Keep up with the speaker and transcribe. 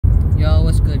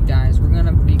good, guys. We're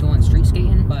gonna be going street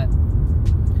skating, but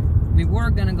we were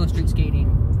gonna go street skating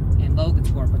in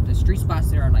Logansport, but the street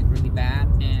spots there are like really bad,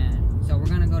 and so we're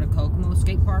gonna go to Kokomo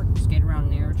skate park, skate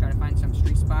around there, try to find some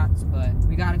street spots. But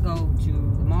we gotta go to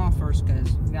the mall first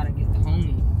because we gotta get the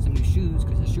homie some new shoes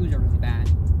because his shoes are really bad.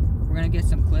 We're gonna get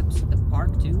some clips at the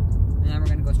park too, and then we're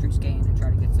gonna go street skating and try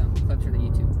to get some clips for the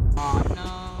YouTube. Oh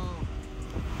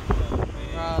no,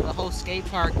 bro, the whole skate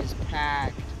park is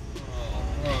packed.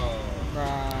 Bro.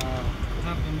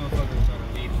 Half the motherfuckers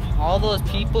are leaving. All those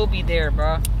people be there,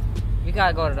 bro. We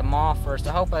gotta go to the mall first.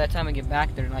 I hope by the time we get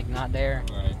back, they're like not there.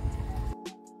 Right.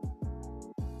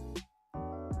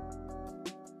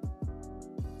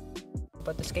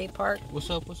 But the skate park. What's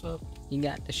up? What's up? You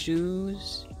got the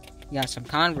shoes. You got some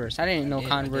Converse. I didn't know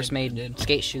Converse made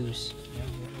skate shoes.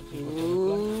 Yeah,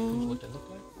 Ooh. what they look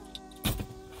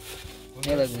like?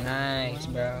 They look nice,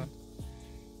 bro.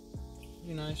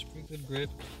 Pretty nice, pretty good grip.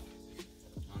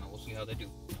 I don't know, we'll see how they do.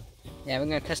 Yeah, we're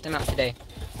gonna test them out today.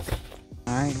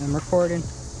 Alright, I'm recording.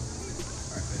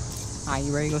 Alright,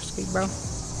 you ready to go skate, bro?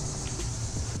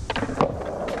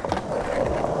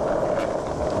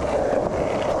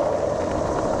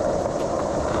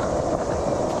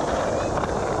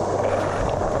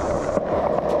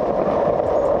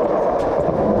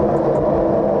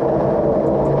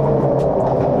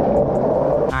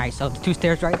 Alright, so the 2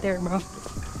 stairs right there, bro.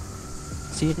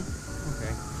 See it?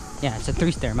 Okay. Yeah, it's a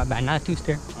 3-stair, my bad, not a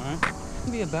 2-stair. Alright.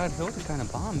 Wouldn't be a bad hill to kind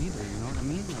of bomb either, you know what I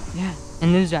mean? Yeah,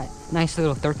 and there's that nice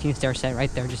little 13-stair set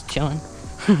right there just chilling.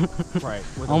 Right,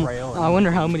 with a rail. I wonder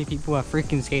how many people have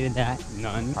freaking skated that.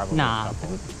 None. Probably Nah. a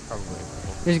couple. Probably a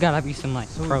couple. There's gotta be some like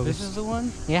So pros. this is the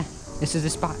one? Yeah, this is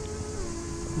the spot.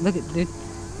 Look at, dude.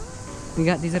 We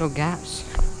got these little gaps.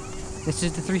 This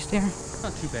is the 3-stair.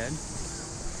 Not too bad.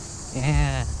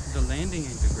 Yeah. The landing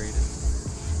ain't the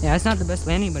greatest. Yeah, it's not the best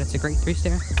landing, but it's a great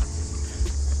 3-stair.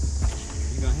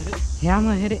 You gonna hit it? Yeah, I'm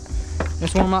gonna hit it.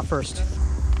 Let's warm up first.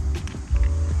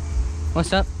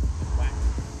 What's up? Wax.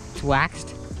 It's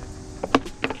waxed.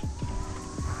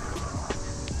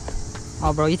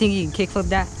 Oh, bro, you think you can kickflip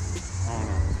that? I don't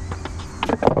know.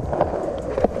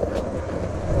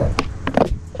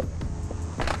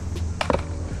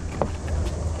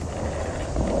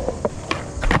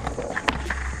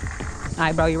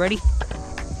 Alright, bro, you ready?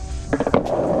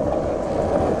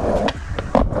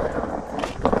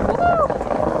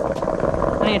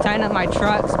 I need to tighten up my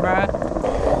trucks, bro.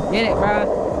 Get it,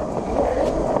 bro.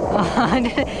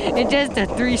 It's just a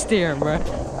 3-stair, bro. I don't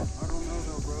know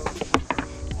though, bro.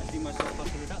 I see myself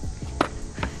fucking it up.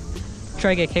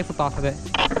 Try to get a K-flip off of it.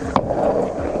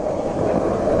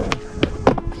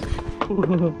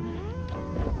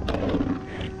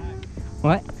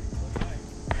 What?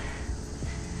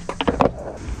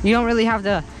 You don't really have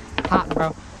to pop,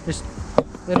 bro. Just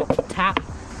little tap.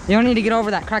 You don't need to get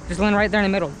over that crack. There's one right there in the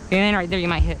middle. If you land right there, you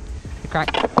might hit the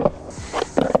crack.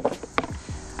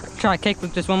 Try to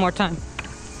kickflip this one more time.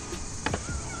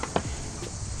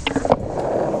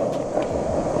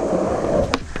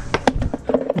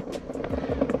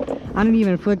 I didn't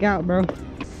even flick out, bro. Yeah,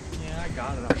 I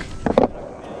got it.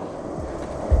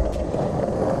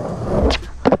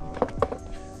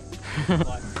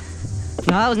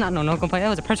 No, that was not no complaint. That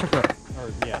was a pressure flip.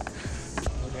 Or, yeah.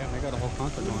 Oh, damn, they got a whole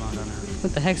concert going on down there.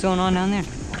 What the heck's going on down there?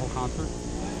 A whole concert?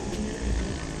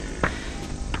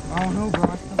 I don't know,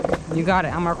 bro. You got it.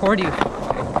 I'm gonna record you.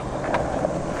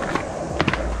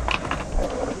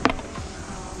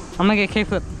 I'm gonna get a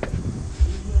K-flip.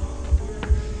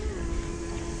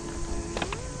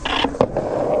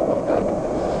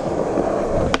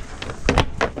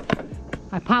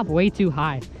 I pop way too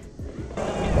high.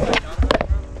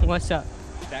 What's up?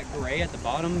 That gray at the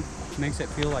bottom makes it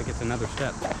feel like it's another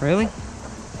step. Really?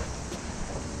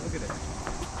 Look at it.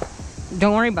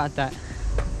 Don't worry about that.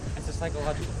 It's a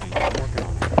psychological thing. I'm working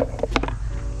on it.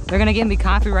 They're gonna get me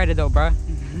copyrighted though, bro.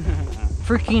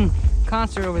 Freaking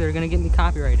concert over there gonna get me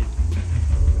copyrighted.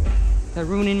 They're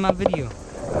ruining my video.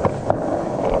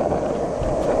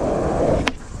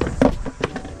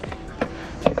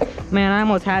 Man, I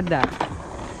almost had that.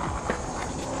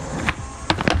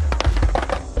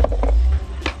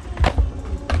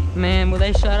 Man, will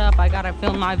they shut up? I gotta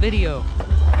film my video.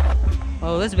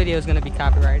 Oh, this video is gonna be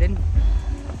copyrighted.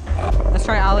 Let's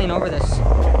try ollieing over this.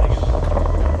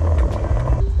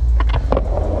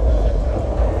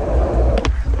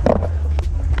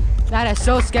 That is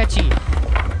so sketchy. I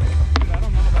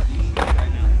don't know about these shoes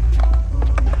right now.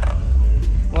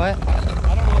 What? I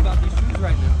don't know about these shoes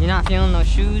right now. You're not feeling those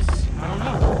shoes? I don't know.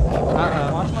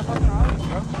 Uh-oh. Watch my fucking eyes,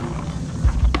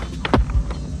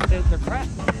 bro. They're crap.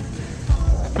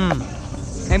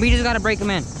 Maybe you just gotta break them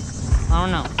in. I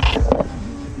don't know.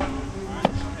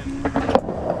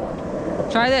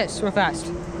 Try this real fast.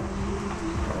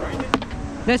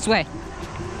 This way.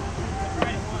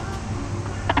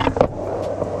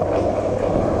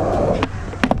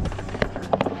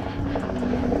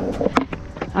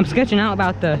 I'm sketching out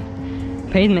about the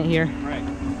pavement here. Right.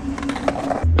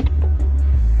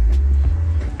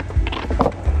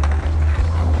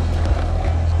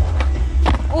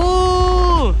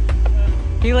 Ooh!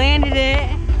 He landed it.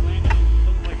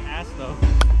 Looks like ass though.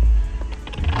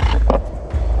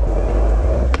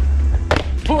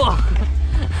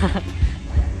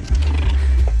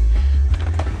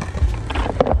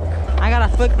 I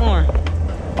gotta flip more.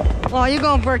 Oh, you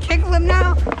going for a kickflip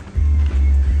now?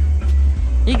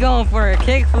 You going for a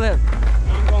kickflip?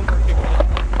 I'm going for a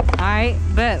kickflip. Alright,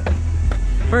 bet.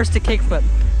 First a kickflip.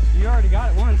 You already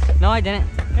got it once. No, I didn't.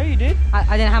 Yeah, you did.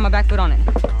 I didn't have my back foot on it.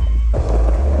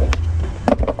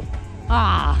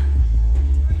 Ah.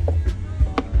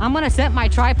 I'm gonna set my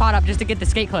tripod up just to get the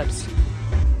skate clips.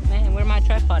 Man, where's my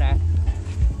tripod at?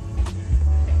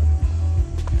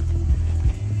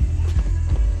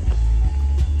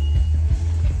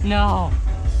 No.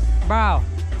 Bro.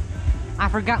 I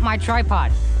forgot my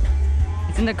tripod.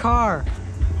 It's in the car.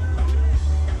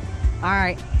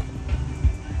 Alright.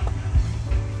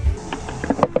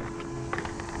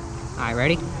 Alright,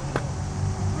 ready?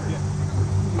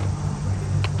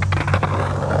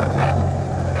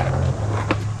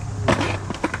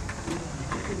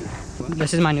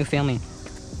 This is my new family.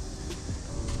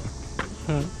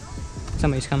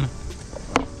 Somebody's coming.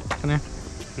 Come here.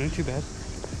 Ain't too bad.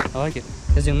 I like it.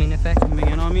 The zooming effect. Zooming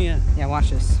in on me, yeah. Yeah, watch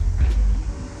this.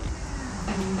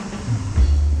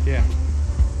 Yeah.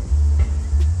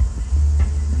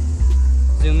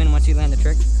 Zoom in once you land the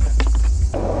trick.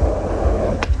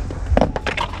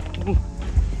 Ooh.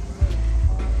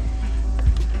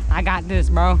 I got this,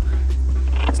 bro.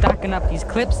 Stocking up these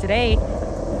clips today.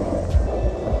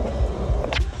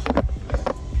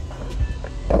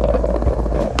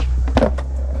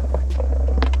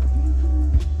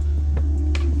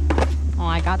 Oh,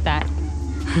 I got that.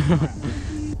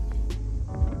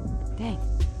 Dang,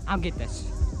 I'll get this.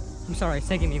 I'm sorry, it's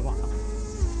taking me a while.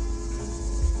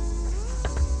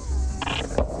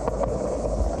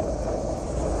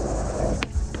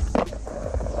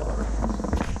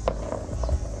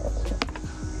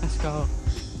 Let's go.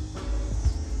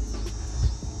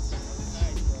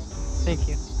 Thank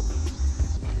you.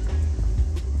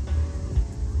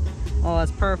 Oh,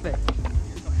 that's perfect.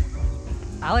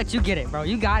 I'll let you get it, bro.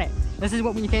 You got it. This is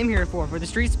what we came here for the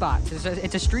street spots.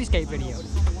 It's a street skate video.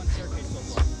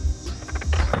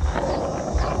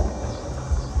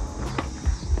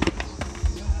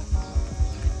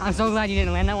 I'm so glad you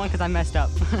didn't land that one because I messed up.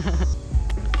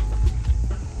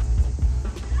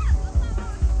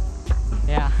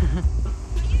 Yeah.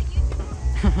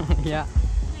 Yeah.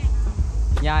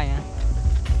 Yeah, I am.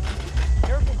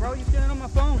 Careful, bro. You're standing on my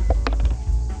phone.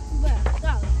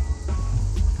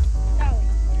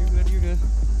 You're good. You're good.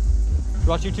 You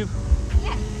watch YouTube?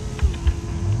 Yeah.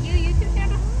 You YouTube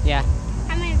channel? Yeah.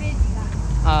 How many videos you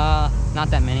got? Not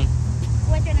that many.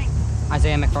 What's your name?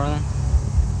 Isaiah McFarland.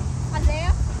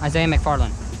 Isaiah? Isaiah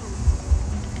McFarland.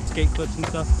 Skate clips and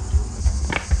stuff.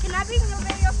 Can I be in your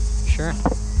video? Sure.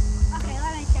 Okay,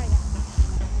 let me show you.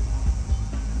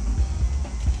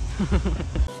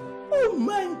 Oh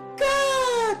my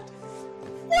God!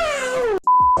 Wow!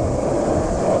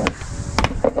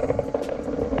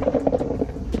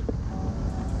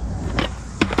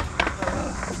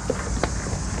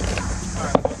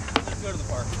 Alright, let's go to the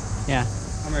park. Yeah.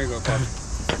 I'm ready to go to the park.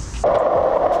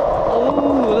 Oh,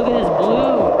 look at this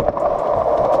blue.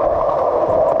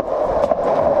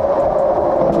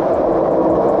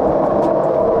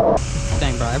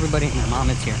 Dang, bro, everybody and their mom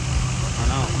is here. I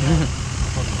know.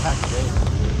 Fucking packed today.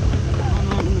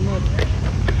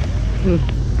 Ooh,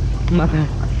 my bad.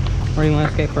 Where do you want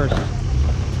to skate first? Do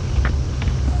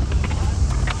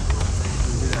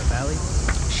that valley?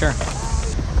 Sure.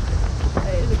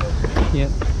 Yep.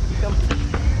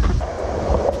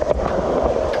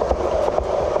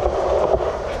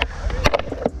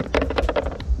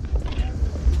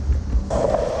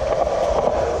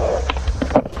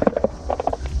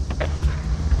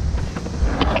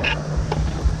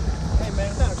 Hey man,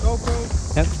 is that a GoPro?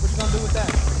 Yep. What you gonna do with that?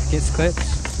 Get clips.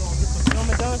 You gonna get some film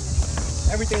and dust?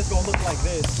 Everything's gonna look like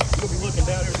this. You're gonna be looking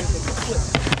down, everything's gonna be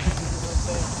flipped.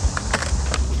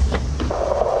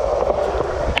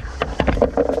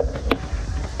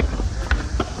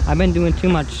 I've been doing too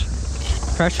much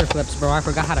pressure flips, bro. I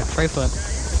forgot how to tray flip.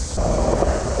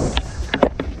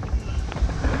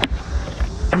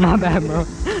 My bad, bro.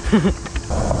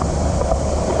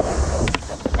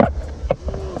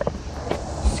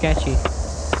 Sketchy.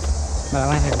 But I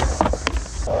landed it.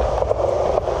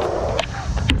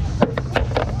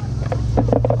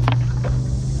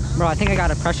 Bro, I think I got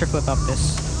a pressure flip up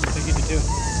this. I think you did too.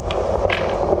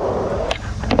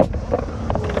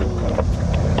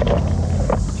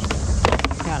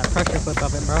 Got a pressure flip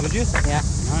up it, bro. Did you? Yeah.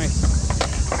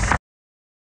 Nice.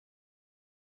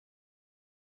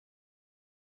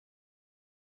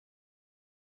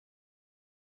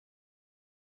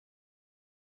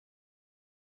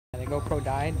 The GoPro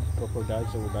died. GoPro died,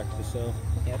 so we're back to the cell.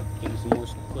 Yep. Getting some more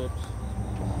clips.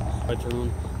 Lights are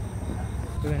on.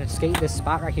 We're gonna skate this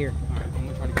spot right here. Alright, I'm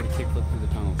gonna try to get a kickflip through the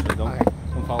tunnel. So don't, Okay.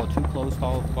 don't follow too close,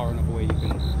 follow far enough away you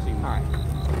can see me. Alright.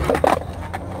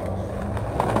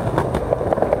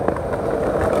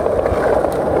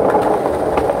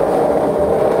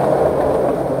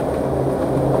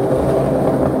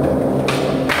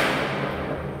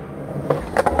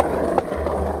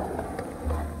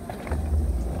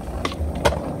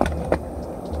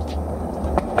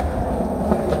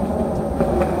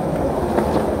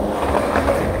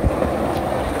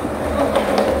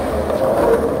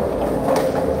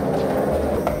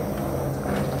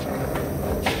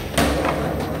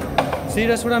 See,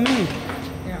 that's what I mean.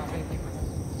 Yeah,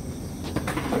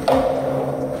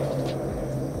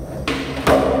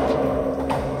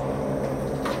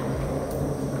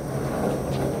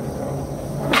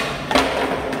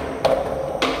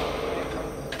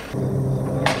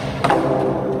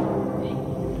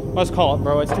 Let's call it,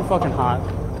 bro. It's too fucking hot.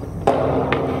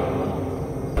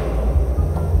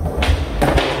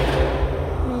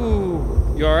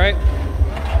 Ooh. You alright?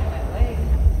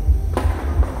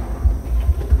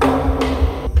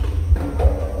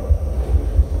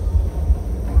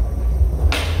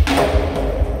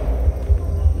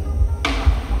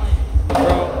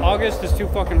 August is too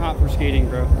fucking hot for skating,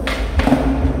 bro.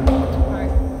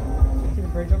 Alright. See the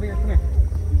bridge over here? Come here.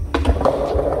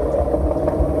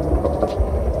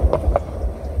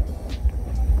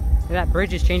 That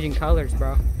bridge is changing colors,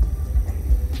 bro.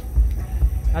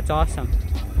 That's awesome.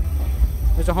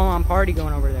 There's a whole-on party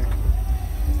going over there.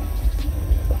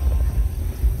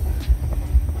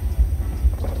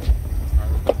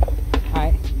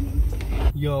 Alright.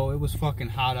 Yo, it was fucking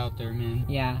hot out there, man.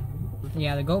 Yeah.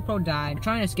 Yeah, the GoPro died. We're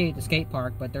trying to skate at the skate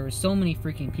park, but there were so many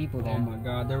freaking people there. Oh my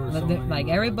god, there was so many. Like,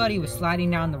 everybody was sliding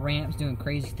down the ramps, doing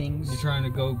crazy things. You're trying to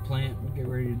go get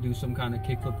ready to do some kind of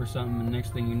kickflip or something, and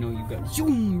next thing you know, you got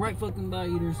zoom right fucking by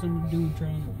you. There's some dude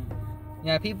trying.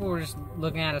 Yeah, people were just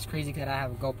looking at us crazy because I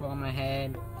have a GoPro on my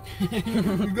head. You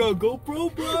got a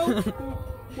GoPro, bro?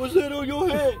 What's that on your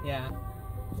head? Yeah.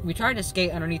 We tried to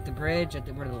skate underneath the bridge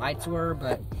where the lights were,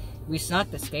 but we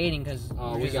sucked at skating because it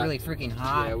was really freaking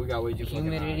hot. Yeah, we got way too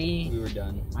humidity. fucking hot. We were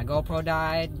done. My GoPro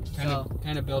died.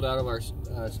 Kind of bailed out of our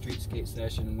street skate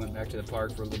session and went back to the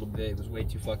park for a little bit. It was way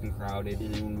too fucking crowded,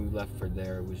 and then when we left for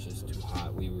there, it was just too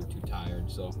hot. We were too tired,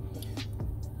 so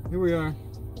here we are.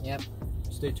 Yep.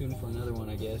 Stay tuned for another one,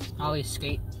 I guess. I'll always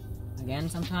skate again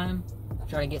sometime.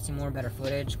 Try to get some more better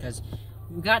footage because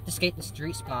we got to skate the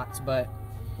street spots, but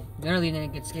generally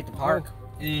didn't get to skate the park.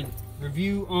 And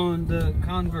review on the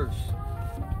Converse.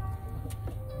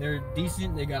 They're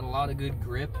decent. They got a lot of good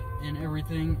grip and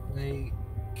everything. They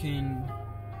can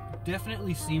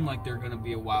definitely seem like they're gonna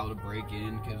be a while to break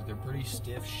in because they're pretty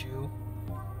stiff shoe,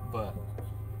 but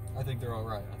I think they're all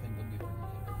right. I think they'll be pretty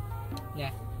good.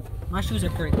 Yeah, my shoes are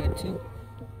pretty good too.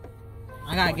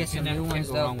 I gotta get some new ones Can't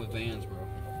go though. wrong with Vans, bro.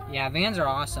 Yeah, Vans are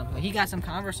awesome. But he got some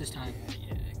Converse this time.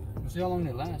 Yeah. We'll see how long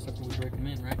they last after we break them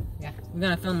in, right? Yeah, we're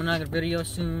gonna film another video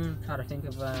soon. Try to think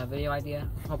of a video idea.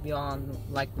 Hope you all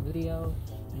like the video.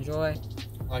 Enjoy.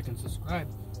 Like and subscribe.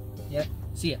 Yep.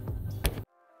 See ya.